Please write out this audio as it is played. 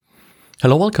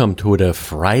Hello, welcome to the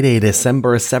Friday,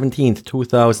 December 17th,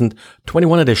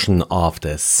 2021 edition of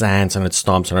the SANS and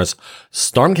Storm Center's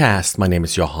StormCast. My name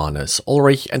is Johannes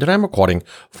Ulrich and today I'm recording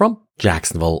from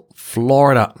Jacksonville,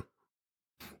 Florida.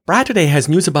 Brad today has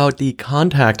news about the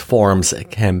contact forms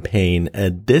campaign.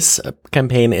 This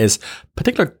campaign is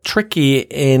particularly tricky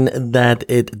in that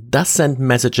it does send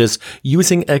messages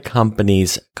using a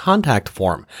company's contact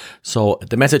form. So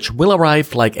the message will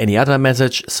arrive like any other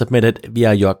message submitted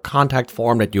via your contact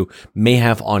form that you may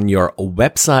have on your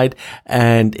website.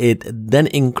 And it then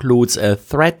includes a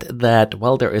threat that,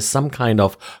 well, there is some kind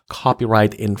of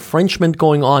copyright infringement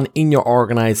going on in your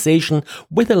organization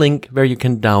with a link where you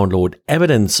can download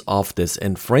evidence of this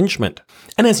infringement.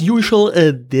 And as usual,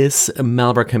 this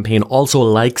malware campaign also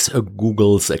likes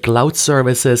Google's cloud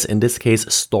services, in this case,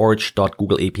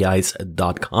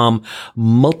 storage.googleapis.com.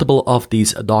 Multiple of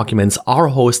these documents are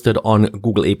hosted on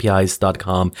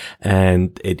googleapis.com,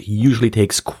 and it usually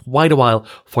takes quite a while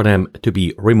for them to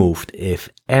be removed, if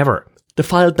ever. The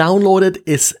file downloaded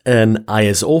is an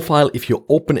ISO file. If you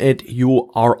open it, you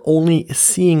are only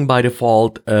seeing by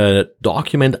default a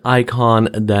document icon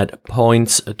that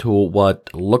points to what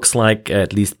looks like,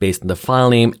 at least based on the file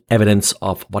name, evidence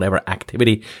of whatever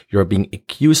activity you're being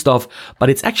accused of. But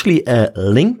it's actually a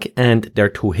link, and there are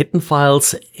two hidden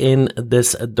files in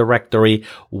this directory.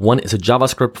 One is a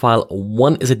JavaScript file,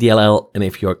 one is a DLL, and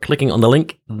if you're clicking on the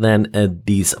link, then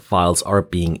these files are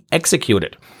being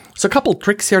executed. So a couple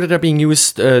tricks here that are being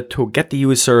used to get the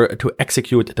user to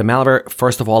execute the malware.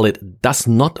 First of all, it does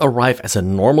not arrive as a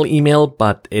normal email,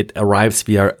 but it arrives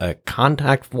via a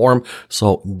contact form.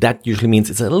 So that usually means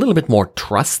it's a little bit more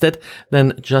trusted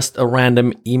than just a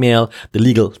random email. The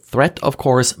legal threat, of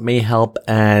course, may help.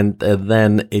 And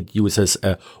then it uses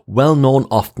a well-known,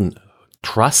 often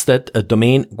trusted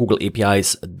domain,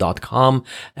 googleapis.com,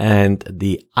 and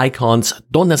the icons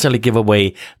don't necessarily give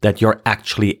away that you're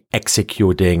actually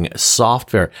executing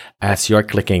software as you're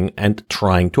clicking and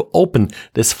trying to open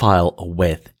this file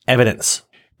with evidence.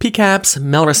 PCAPs,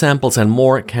 malware samples, and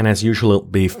more can as usual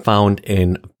be found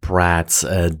in Brad's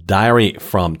diary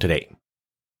from today.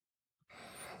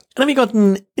 And then we got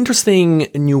an interesting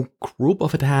new group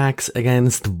of attacks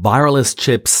against wireless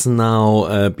chips.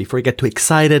 Now, before you get too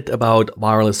excited about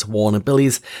wireless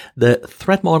vulnerabilities, the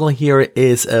threat model here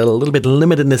is a little bit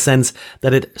limited in the sense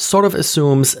that it sort of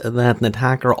assumes that an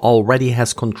attacker already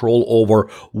has control over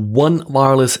one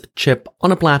wireless chip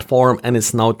on a platform and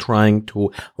is now trying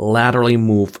to laterally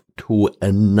move to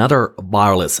another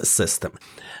wireless system.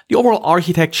 The overall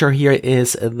architecture here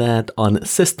is that on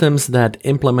systems that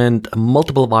implement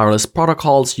multiple wireless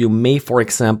protocols, you may, for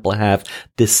example, have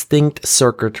distinct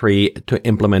circuitry to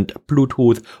implement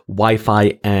Bluetooth,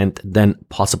 Wi-Fi, and then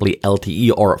possibly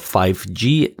LTE or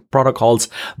 5G protocols.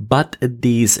 But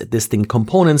these distinct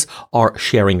components are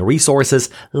sharing resources,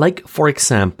 like, for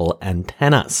example,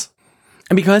 antennas.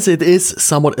 And because it is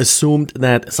somewhat assumed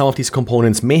that some of these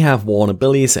components may have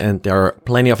vulnerabilities, and there are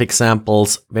plenty of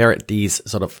examples where these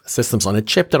sort of systems on a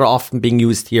chip that are often being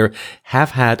used here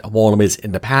have had vulnerabilities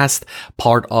in the past,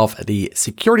 part of the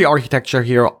security architecture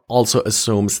here also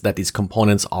assumes that these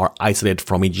components are isolated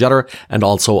from each other and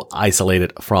also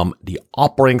isolated from the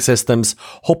operating systems,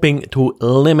 hoping to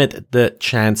limit the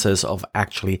chances of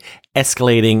actually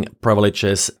escalating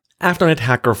privileges after an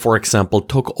attacker, for example,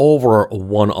 took over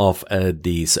one of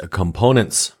these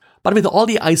components. But with all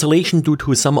the isolation due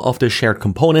to some of the shared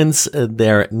components,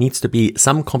 there needs to be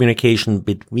some communication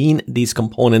between these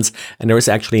components. And there is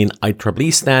actually an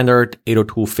IEEE standard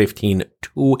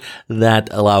 802.15.2 that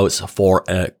allows for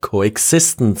a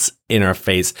coexistence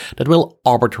interface that will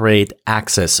arbitrate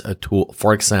access to,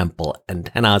 for example,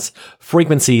 antennas,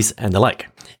 frequencies, and the like.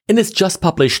 In this just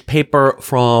published paper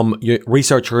from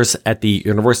researchers at the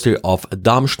University of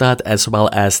Darmstadt as well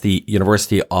as the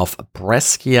University of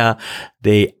Brescia,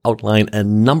 they outline a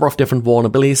number of different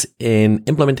vulnerabilities in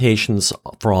implementations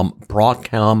from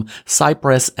Broadcom,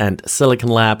 Cypress, and Silicon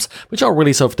Labs, which are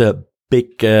really sort of the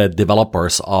big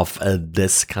developers of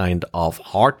this kind of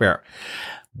hardware.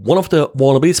 One of the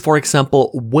vulnerabilities, for example,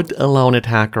 would allow an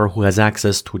attacker who has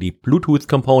access to the Bluetooth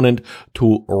component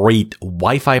to read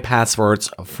Wi-Fi passwords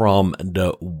from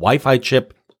the Wi-Fi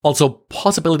chip. Also,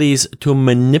 possibilities to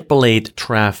manipulate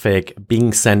traffic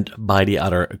being sent by the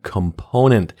other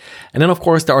component. And then, of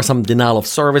course, there are some denial of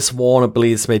service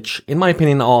vulnerabilities, which, in my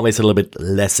opinion, are always a little bit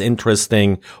less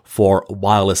interesting for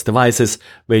wireless devices,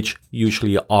 which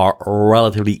usually are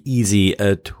relatively easy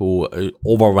to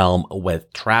overwhelm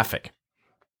with traffic.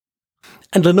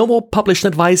 And Lenovo published an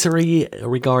advisory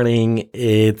regarding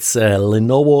its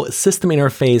Lenovo System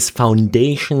Interface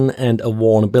Foundation, and a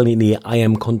vulnerability in the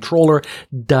IM controller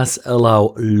does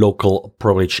allow local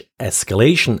privilege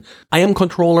escalation. IM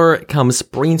controller comes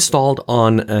pre-installed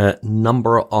on a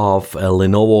number of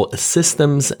Lenovo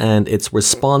systems, and it's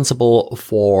responsible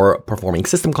for performing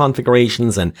system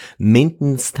configurations and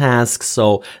maintenance tasks,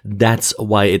 so that's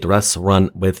why it does run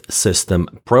with system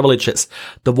privileges.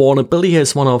 The vulnerability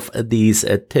is one of these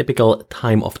typical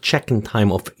time of check and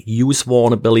time of use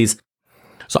vulnerabilities.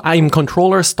 So IM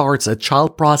controller starts a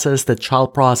child process. The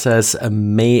child process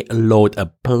may load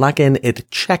a plugin. It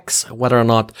checks whether or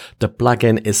not the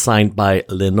plugin is signed by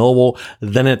Lenovo.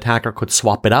 Then an attacker could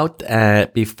swap it out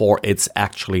before it's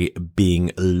actually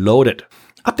being loaded.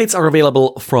 Updates are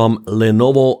available from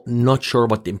Lenovo. Not sure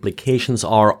what the implications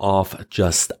are of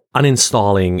just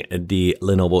uninstalling the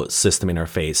Lenovo System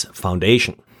Interface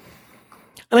Foundation.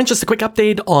 And then just a quick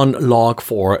update on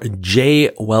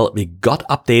Log4j. Well, we got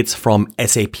updates from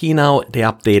SAP now. They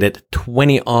updated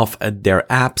 20 of their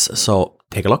apps, so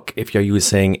take a look if you're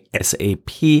using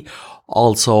SAP.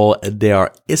 Also,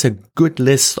 there is a good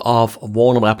list of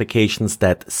vulnerable applications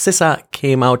that CISA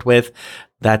came out with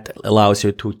that allows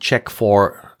you to check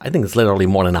for, I think it's literally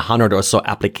more than 100 or so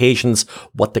applications,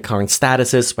 what the current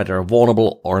status is, whether they're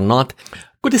vulnerable or not.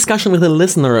 Good discussion with a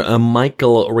listener,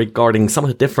 Michael, regarding some of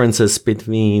the differences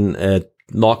between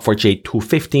Log4j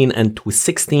 2.15 and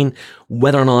 2.16,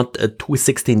 whether or not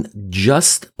 2.16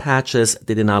 just patches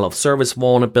the denial of service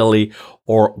vulnerability,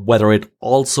 or whether it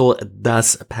also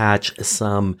does patch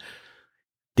some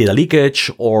data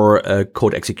leakage or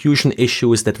code execution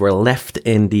issues that were left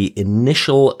in the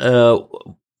initial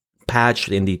patch,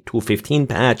 in the 2.15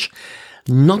 patch.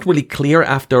 Not really clear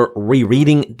after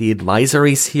rereading the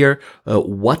advisories here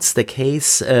what's the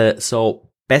case. So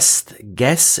best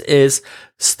guess is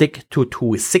stick to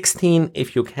 2.16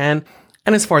 if you can.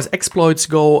 And as far as exploits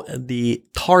go, the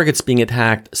targets being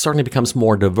attacked certainly becomes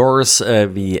more diverse.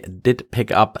 We did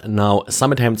pick up now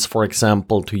some attempts, for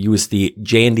example, to use the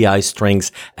JNDI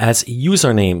strings as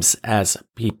usernames as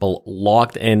people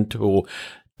logged into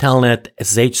Telnet,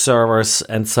 SSH servers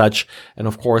and such. And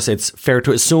of course, it's fair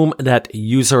to assume that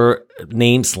user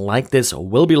names like this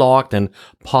will be logged and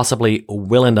possibly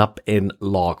will end up in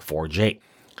Log4j.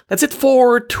 That's it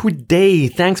for today.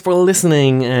 Thanks for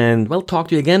listening, and we'll talk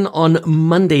to you again on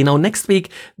Monday. Now, next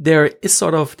week, there is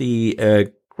sort of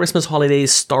the Christmas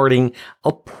holidays starting.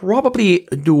 I'll probably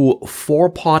do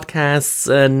 4 podcasts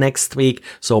next week,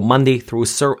 so Monday through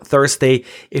Thursday.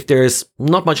 If there's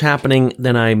not much happening,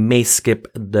 then I may skip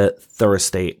the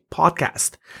Thursday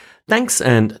podcast. Thanks,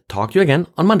 and talk to you again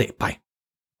on Monday. Bye.